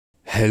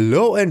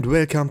Hello and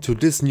welcome to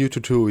this new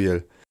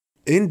tutorial.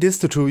 In this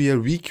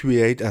tutorial we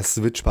create a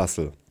switch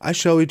puzzle. I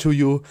show it to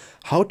you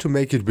how to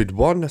make it with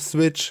one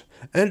switch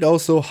and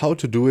also how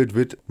to do it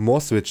with more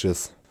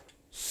switches.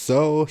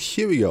 So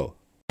here we go.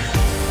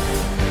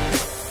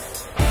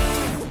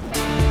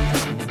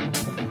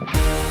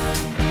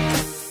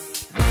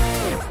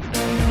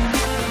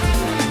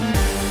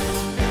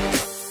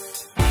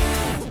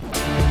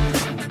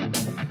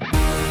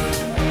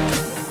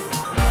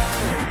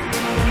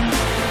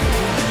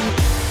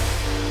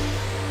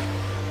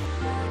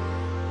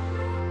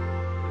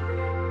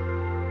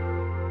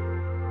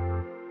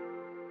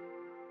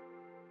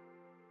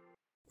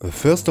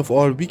 First of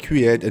all, we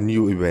create a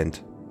new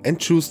event and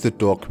choose the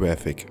door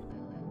graphic.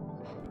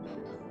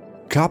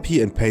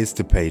 Copy and paste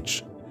the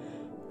page.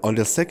 On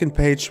the second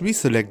page we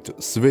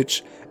select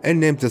switch and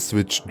name the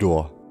switch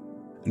door.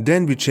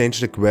 Then we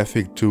change the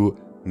graphic to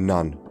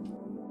none.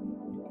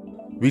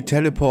 We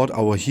teleport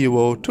our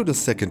hero to the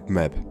second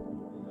map.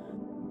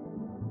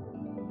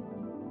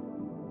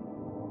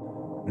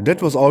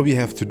 That was all we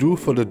have to do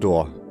for the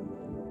door.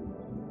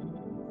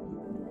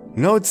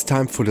 Now it's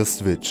time for the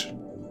switch.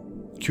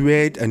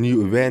 Create a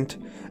new event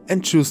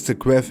and choose the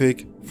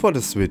graphic for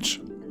the switch.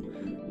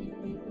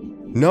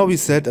 Now we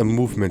set a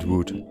movement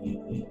route.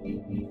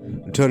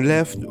 Turn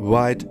left,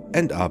 right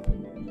and up.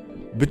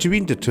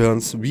 Between the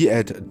turns we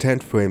add 10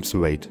 frames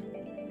rate.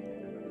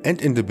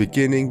 And in the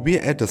beginning we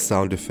add a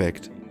sound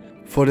effect.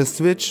 For the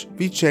switch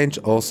we change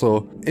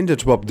also in the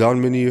drop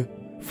down menu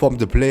from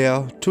the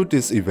player to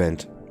this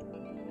event.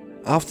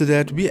 After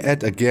that we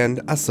add again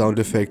a sound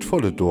effect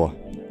for the door.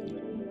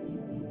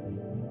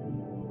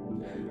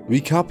 We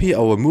copy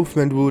our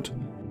movement route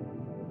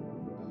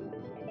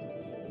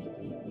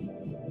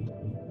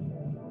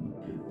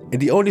and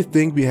the only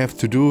thing we have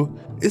to do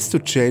is to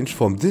change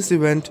from this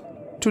event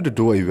to the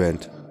door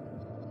event.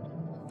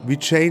 We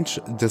change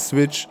the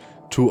switch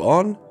to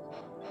on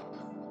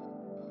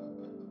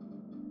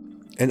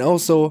and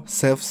also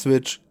self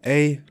switch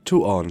A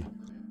to on.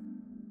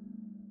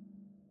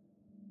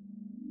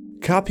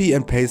 Copy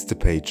and paste the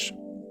page.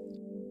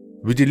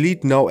 We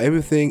delete now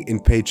everything in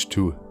page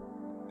 2.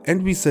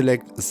 And we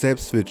select self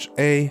switch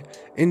A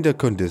in the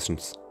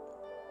conditions.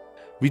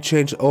 We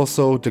change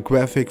also the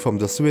graphic from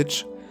the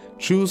switch,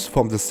 choose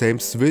from the same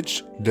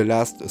switch the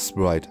last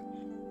sprite.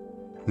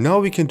 Now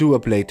we can do a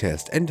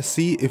playtest and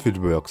see if it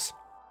works.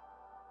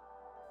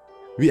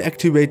 We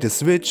activate the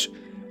switch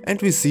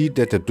and we see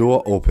that the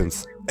door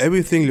opens.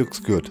 Everything looks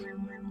good.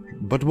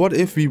 But what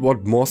if we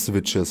want more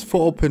switches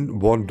for open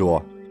one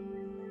door?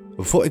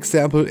 For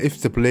example,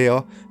 if the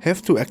player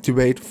have to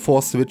activate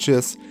 4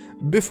 switches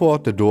before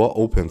the door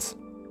opens.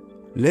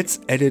 Let's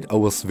edit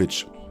our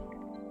switch.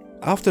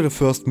 After the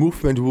first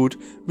movement route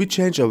we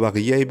change a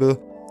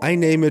variable, I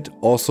name it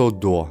also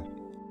door.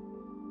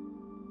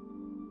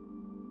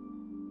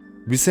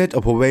 We set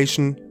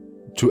operation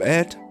to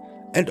add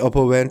and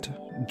operand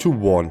to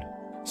 1.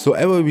 So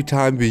every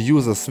time we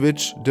use a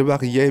switch the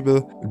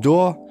variable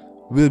door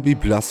will be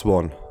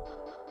 +1.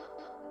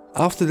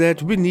 After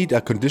that we need a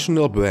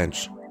conditional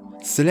branch.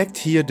 Select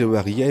here the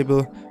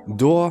variable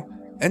door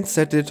and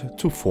set it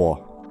to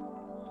 4.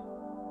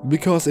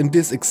 Because in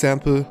this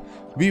example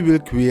we will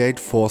create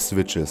 4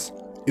 switches.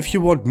 If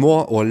you want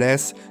more or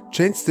less,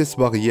 change this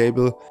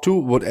variable to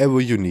whatever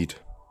you need.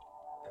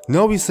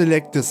 Now we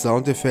select the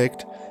sound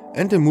effect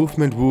and the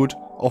movement route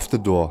of the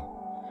door.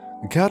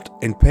 Cut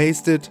and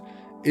paste it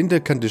in the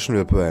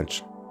conditional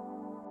branch.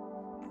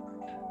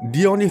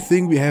 The only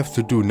thing we have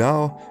to do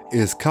now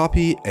is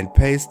copy and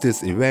paste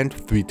this event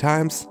 3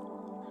 times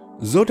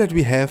so that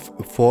we have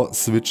 4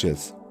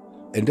 switches.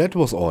 And that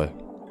was all.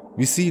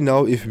 We see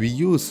now if we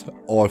use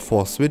all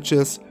 4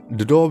 switches,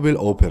 the door will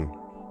open.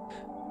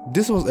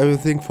 This was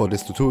everything for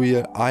this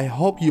tutorial. I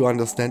hope you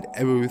understand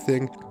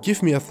everything.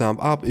 Give me a thumb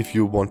up if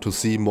you want to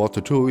see more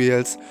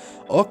tutorials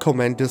or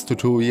comment this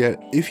tutorial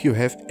if you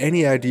have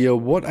any idea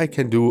what I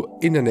can do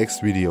in the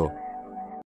next video.